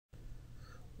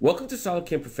Welcome to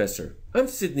SolidCAM Professor. I'm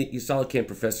Sydney, your SolidCAM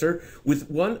Professor, with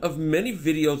one of many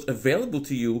videos available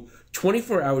to you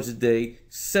 24 hours a day,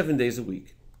 7 days a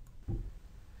week.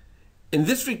 In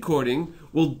this recording,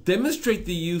 we'll demonstrate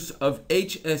the use of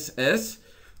HSS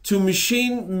to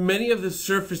machine many of the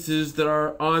surfaces that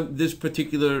are on this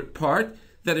particular part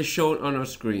that is shown on our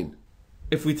screen.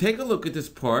 If we take a look at this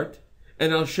part,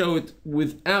 and I'll show it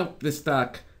without the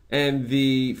stock and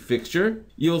the fixture,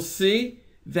 you'll see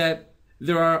that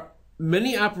there are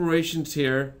many operations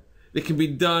here that can be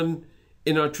done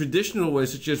in our traditional way,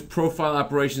 such as profile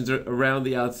operations around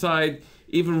the outside,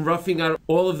 even roughing out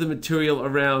all of the material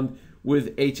around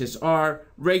with HSR,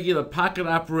 regular pocket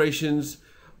operations,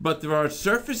 but there are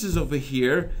surfaces over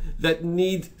here that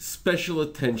need special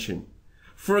attention.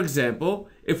 For example,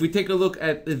 if we take a look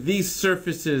at these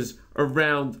surfaces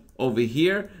around over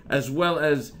here, as well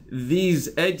as these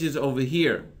edges over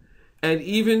here, and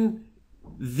even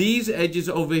these edges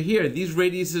over here, these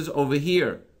radiuses over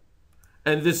here,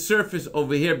 and this surface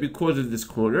over here because of this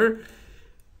corner,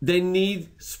 they need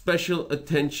special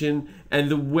attention. And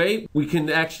the way we can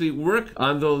actually work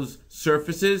on those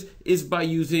surfaces is by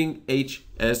using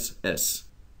HSS.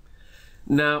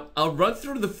 Now, I'll run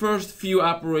through the first few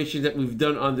operations that we've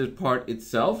done on this part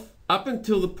itself, up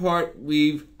until the part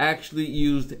we've actually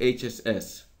used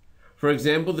HSS. For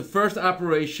example, the first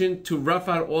operation to rough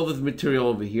out all of the material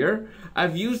over here,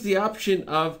 I've used the option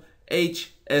of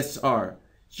HSR.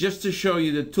 Just to show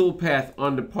you the toolpath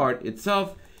on the part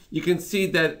itself, you can see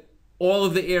that all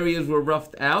of the areas were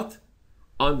roughed out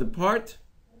on the part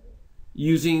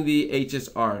using the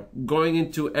HSR, going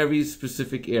into every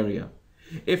specific area.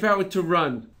 If I were to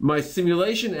run my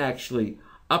simulation actually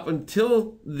up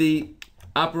until the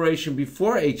operation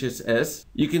before HSS,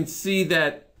 you can see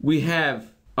that we have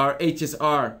our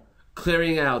HSR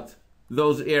clearing out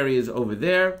those areas over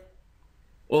there,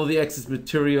 all the excess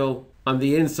material on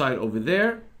the inside over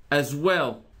there, as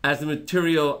well as the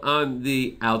material on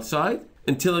the outside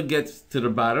until it gets to the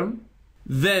bottom.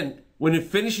 Then when it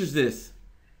finishes this,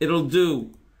 it'll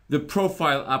do the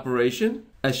profile operation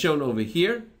as shown over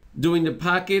here, doing the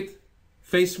pocket,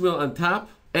 face mill on top,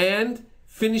 and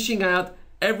finishing out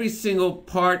every single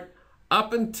part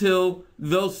up until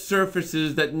those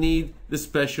surfaces that need the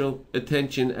special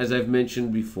attention, as I've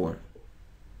mentioned before.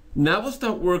 Now we'll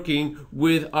start working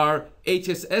with our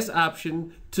HSS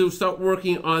option to start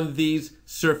working on these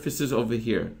surfaces over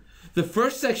here. The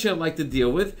first section I'd like to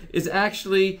deal with is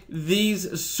actually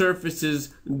these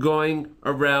surfaces going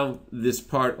around this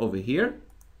part over here.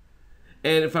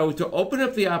 And if I were to open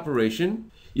up the operation,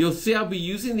 you'll see I'll be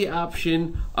using the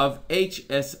option of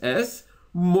HSS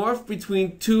morph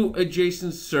between two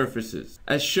adjacent surfaces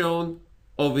as shown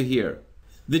over here.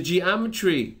 The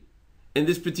geometry in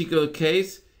this particular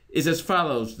case is as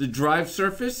follows. The drive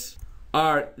surface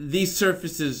are these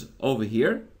surfaces over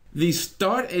here. The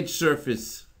start edge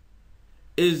surface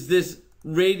is this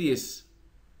radius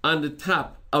on the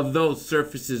top of those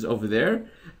surfaces over there,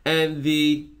 and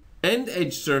the end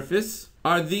edge surface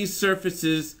are these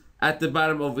surfaces at the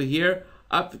bottom over here,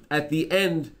 up at the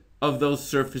end of those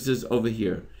surfaces over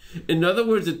here. In other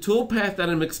words, the toolpath that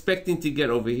I'm expecting to get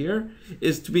over here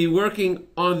is to be working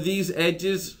on these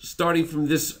edges starting from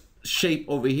this shape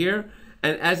over here,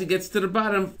 and as it gets to the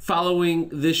bottom, following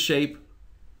this shape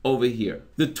over here.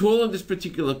 The tool in this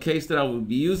particular case that I will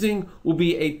be using will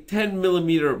be a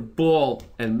 10mm ball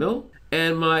and mill,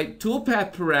 and my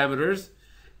toolpath parameters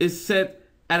is set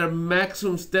at a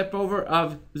maximum step over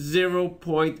of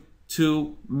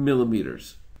 0.2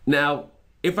 millimeters. Now,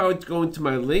 if I would go into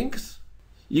my links,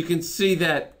 you can see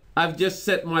that I've just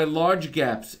set my large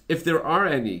gaps, if there are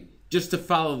any, just to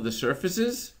follow the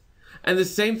surfaces. And the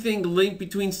same thing, link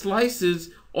between slices,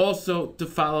 also to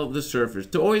follow the surface,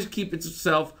 to always keep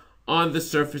itself on the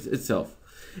surface itself.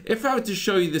 If I were to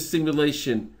show you the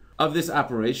simulation of this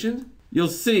operation, you'll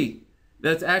see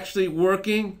that it's actually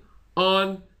working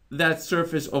on that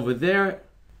surface over there.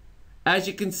 As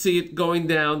you can see it going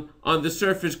down on the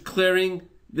surface, clearing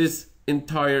this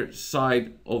entire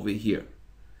side over here.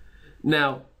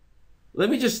 Now, let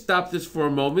me just stop this for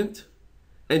a moment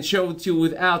and show it to you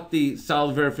without the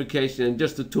solid verification and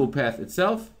just the toolpath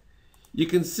itself. You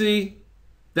can see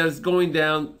that it's going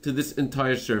down to this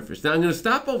entire surface. Now, I'm going to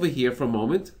stop over here for a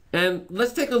moment and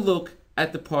let's take a look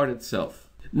at the part itself.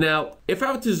 Now, if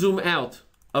I were to zoom out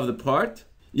of the part,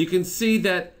 you can see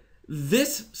that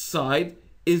this side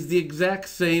is the exact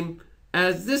same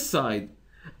as this side.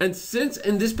 And since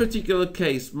in this particular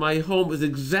case, my home is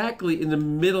exactly in the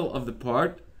middle of the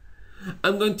part,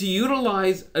 I'm going to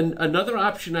utilize another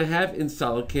option I have in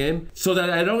SolidCAM so that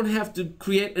I don't have to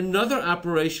create another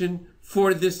operation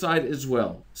for this side as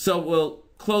well. So we'll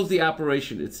close the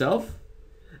operation itself.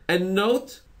 And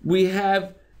note, we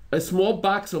have a small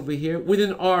box over here with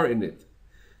an R in it.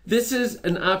 This is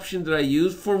an option that I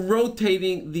use for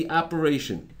rotating the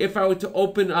operation. If I were to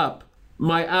open up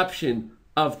my option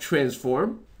of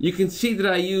transform, you can see that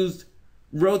I used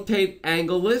rotate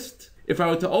angle list. If I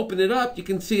were to open it up, you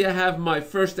can see I have my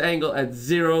first angle at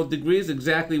 0 degrees,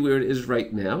 exactly where it is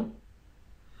right now.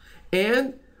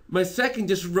 And my second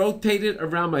just rotated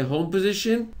around my home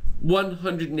position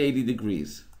 180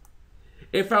 degrees.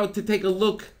 If I were to take a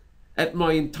look at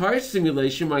my entire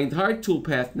simulation, my entire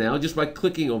toolpath now, just by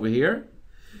clicking over here,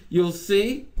 you'll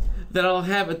see that I'll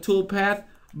have a toolpath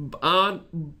on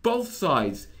both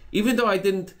sides. Even though I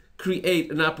didn't create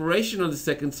an operation on the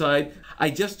second side, I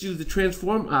just used the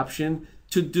transform option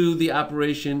to do the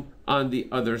operation on the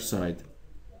other side.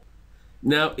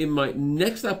 Now in my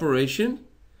next operation,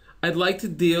 I'd like to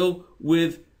deal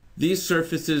with these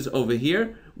surfaces over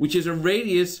here, which is a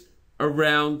radius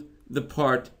around the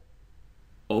part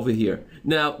over here.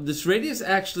 Now this radius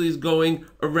actually is going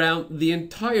around the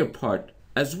entire part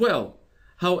as well.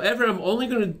 However, I'm only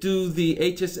going to do the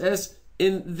HSS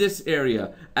in this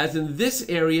area. As in this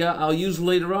area, I'll use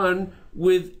later on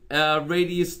with a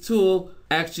radius tool,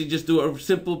 actually just do a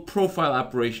simple profile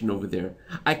operation over there.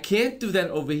 I can't do that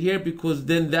over here because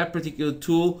then that particular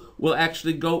tool will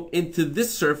actually go into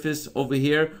this surface over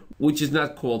here, which is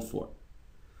not called for.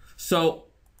 So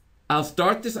I'll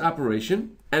start this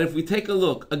operation, and if we take a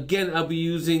look, again, I'll be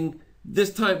using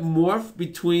this time morph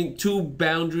between two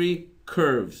boundary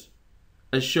curves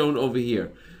as shown over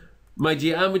here. My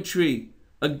geometry,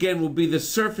 again, will be the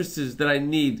surfaces that I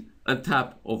need on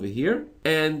top over here.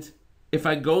 And if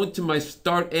I go into my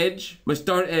start edge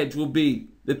will be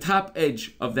the top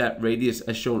edge of that radius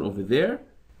as shown over there.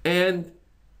 And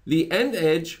the end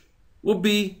edge will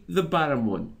be the bottom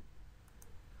one.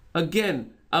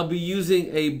 Again, I'll be using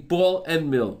a ball end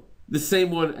mill, the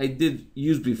same one I did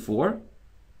use before.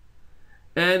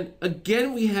 And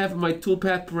again, we have my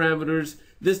toolpath parameters,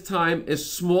 this time a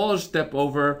smaller step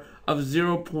over of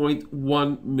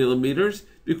 0.1 millimeters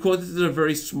because this is a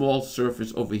very small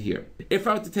surface over here. If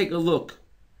I were to take a look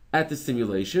at the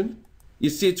simulation, you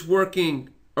see it's working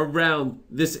around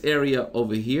this area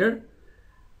over here.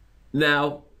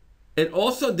 Now, it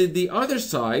also did the other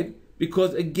side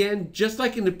because again, just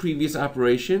like in the previous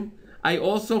operation, I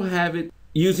also have it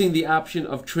using the option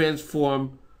of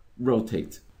transform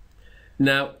rotate.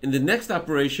 Now, in the next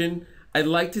operation, I'd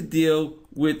like to deal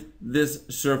with this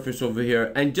surface over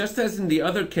here. And just as in the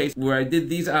other case where I did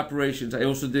these operations, I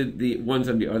also did the ones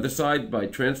on the other side by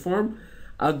transform.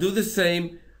 I'll do the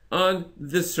same on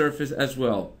this surface as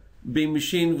well, being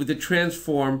machined with the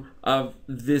transform of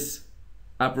this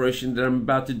operation that I'm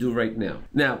about to do right now.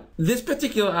 Now, this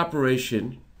particular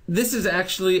operation, this is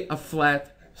actually a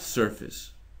flat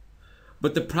surface.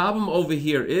 But the problem over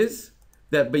here is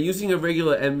that by using a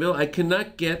regular end mill, I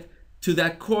cannot get to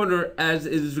that corner as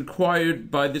is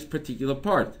required by this particular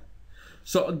part.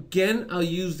 So again, I'll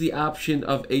use the option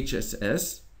of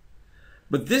HSS,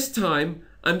 but this time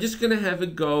I'm just going to have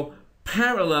it go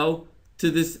parallel to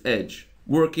this edge,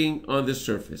 working on the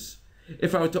surface.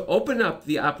 If I were to open up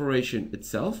the operation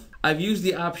itself, I've used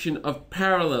the option of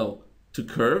parallel to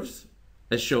curves,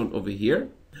 as shown over here.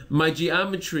 My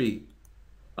geometry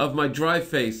of my drive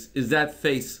face is that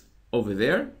face over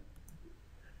there,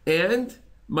 and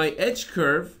my edge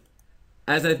curve,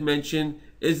 as I've mentioned,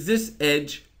 is this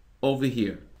edge over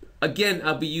here. Again,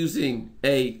 I'll be using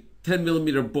a 10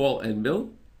 millimeter ball end mill,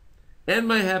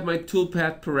 and I have my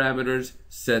toolpath parameters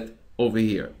set over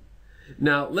here.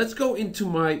 Now, let's go into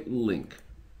my link.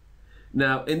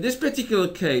 Now, in this particular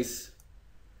case,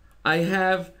 I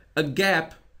have a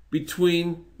gap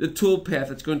between the toolpath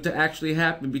that's going to actually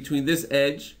happen between this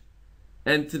edge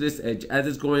and to this edge as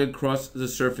it's going across the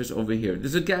surface over here.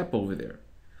 There's a gap over there.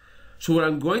 So what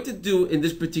I'm going to do in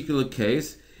this particular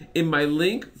case, in my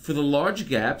link for the large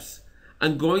gaps,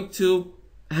 I'm going to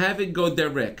have it go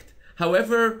direct.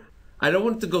 However, I don't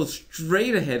want it to go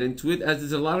straight ahead into it as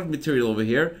there's a lot of material over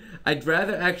here. I'd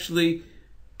rather actually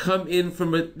come in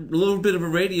from a little bit of a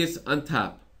radius on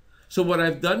top. So what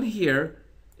I've done here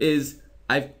is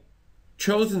I've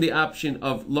chosen the option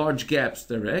of large gaps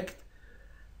direct,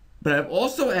 but I've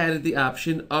also added the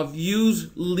option of use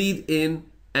lead in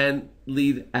and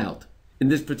lead out in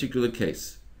this particular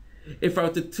case. If I were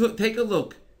to take a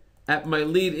look at my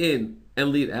lead in and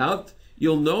lead out,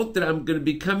 you'll note that I'm going to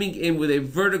be coming in with a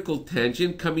vertical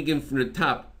tangent, coming in from the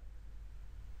top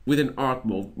with an arc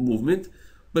movement,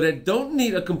 but I don't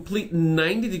need a complete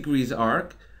 90 degrees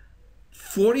arc.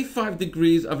 45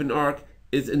 degrees of an arc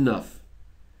is enough.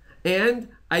 And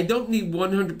I don't need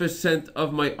 100%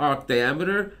 of my arc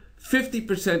diameter.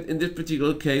 50% in this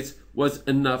particular case was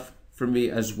enough for me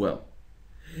as well.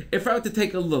 If I were to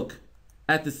take a look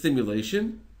at the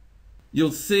simulation,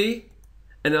 you'll see,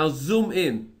 and I'll zoom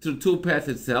in to the toolpath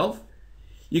itself,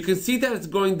 you can see that it's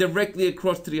going directly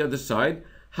across to the other side.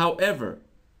 However,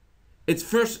 it's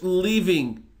first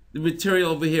leaving the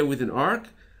material over here with an arc,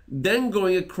 then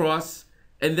going across,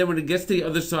 and then when it gets to the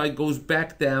other side, goes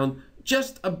back down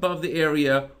just above the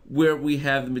area where we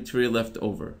have the material left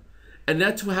over. And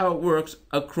that's how it works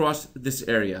across this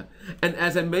area. And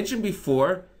as I mentioned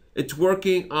before, it's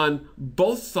working on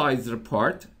both sides of the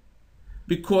part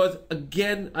because,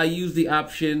 again, I use the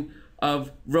option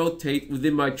of rotate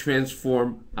within my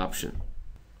transform option.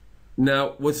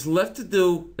 Now, what's left to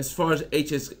do as far as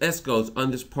HSS goes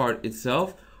on this part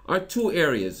itself are two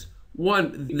areas.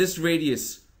 One, this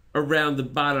radius around the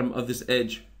bottom of this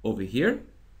edge over here,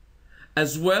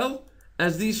 as well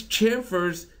as these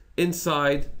chamfers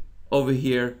inside over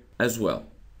here as well.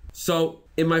 So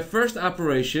in my first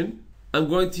operation, I'm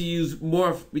going to use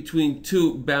morph between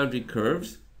two boundary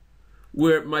curves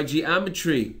where my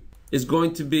geometry is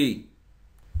going to be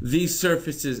these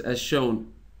surfaces as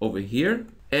shown over here,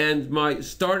 and my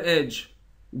start edge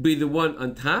will be the one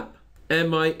on top, and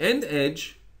my end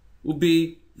edge will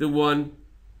be the one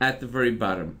at the very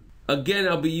bottom. Again,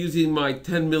 I'll be using my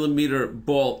 10mm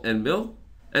ball end mill,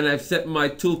 and I've set my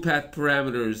toolpath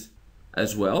parameters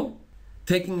as well.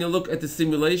 Taking a look at the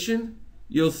simulation,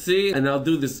 you'll see, and I'll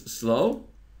do this slow,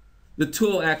 the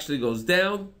tool actually goes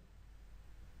down,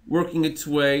 working its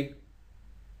way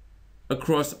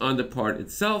across on the part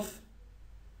itself,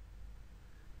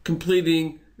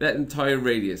 completing that entire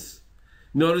radius.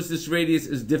 Notice this radius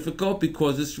is difficult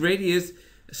because this radius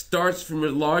starts from a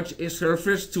large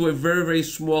surface to a very, very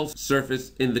small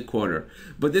surface in the corner.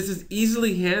 But this is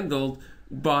easily handled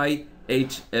by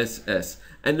HSS.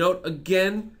 And note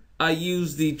again, I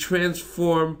use the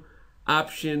transform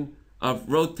option of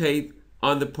rotate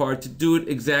on the part to do it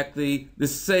exactly the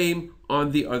same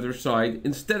on the other side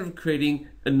instead of creating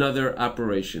another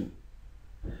operation.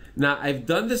 Now I've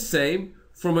done the same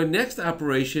for my next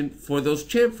operation for those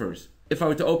chamfers. If I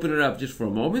were to open it up just for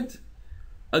a moment,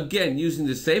 again using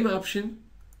the same option,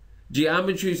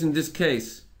 geometries in this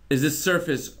case is this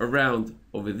surface around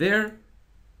over there.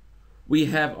 We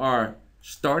have our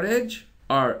start edge,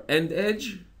 our end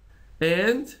edge,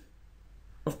 and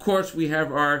of course we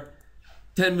have our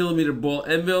 10mm ball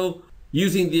end mill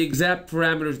using the exact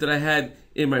parameters that I had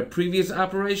in my previous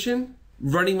operation.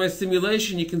 Running my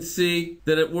simulation, you can see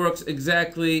that it works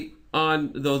exactly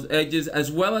on those edges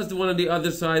as well as the one on the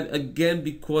other side, again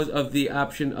because of the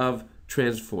option of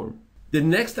transform. The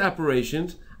next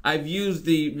operations, I've used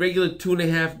the regular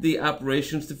 2.5D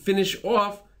operations to finish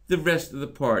off the rest of the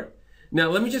part. Now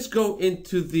let me just go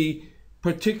into the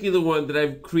particular one that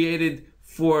I've created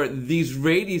for these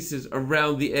radiuses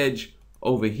around the edge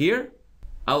over here.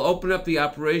 I'll open up the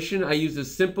operation. I use a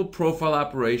simple profile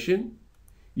operation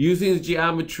using the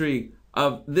geometry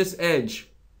of this edge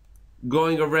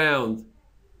going around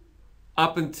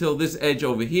up until this edge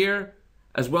over here,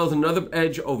 as well as another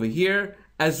edge over here,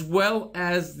 as well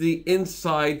as the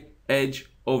inside edge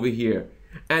over here.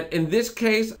 And in this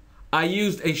case, I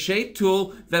used a shape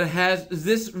tool that has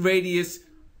this radius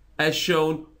as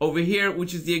shown over here,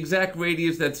 which is the exact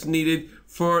radius that's needed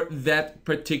for that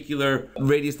particular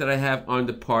radius that I have on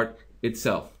the part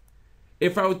itself.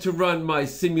 If I were to run my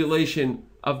simulation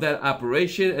of that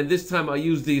operation, and this time I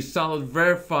use the solid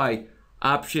verify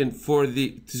option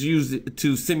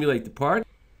to simulate the part,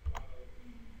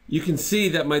 you can see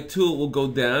that my tool will go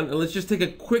down. And let's just take a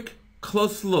quick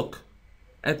close look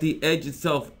at the edge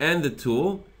itself and the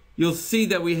tool. You'll see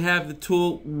that we have the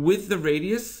tool with the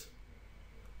radius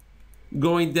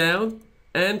going down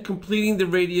and completing the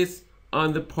radius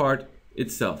on the part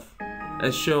itself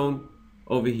as shown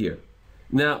over here.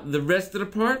 Now the rest of the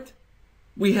part,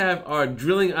 we have our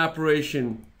drilling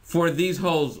operation for these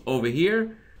holes over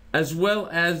here, as well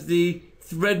as the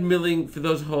thread milling for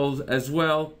those holes as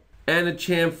well, and a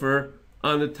chamfer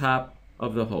on the top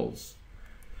of the holes.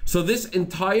 So this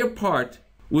entire part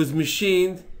was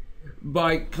machined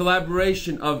by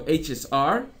collaboration of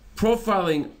HSR,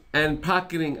 profiling and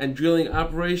pocketing and drilling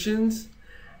operations,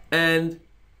 and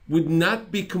would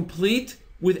not be complete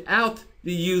without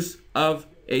the use of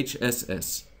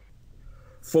HSS.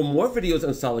 For more videos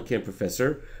on SolidCAM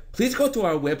Professor, please go to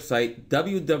our website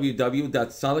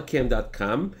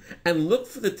www.solidcam.com and look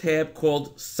for the tab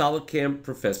called SolidCAM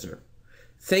Professor.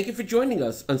 Thank you for joining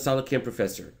us on SolidCAM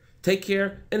Professor. Take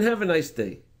care and have a nice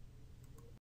day.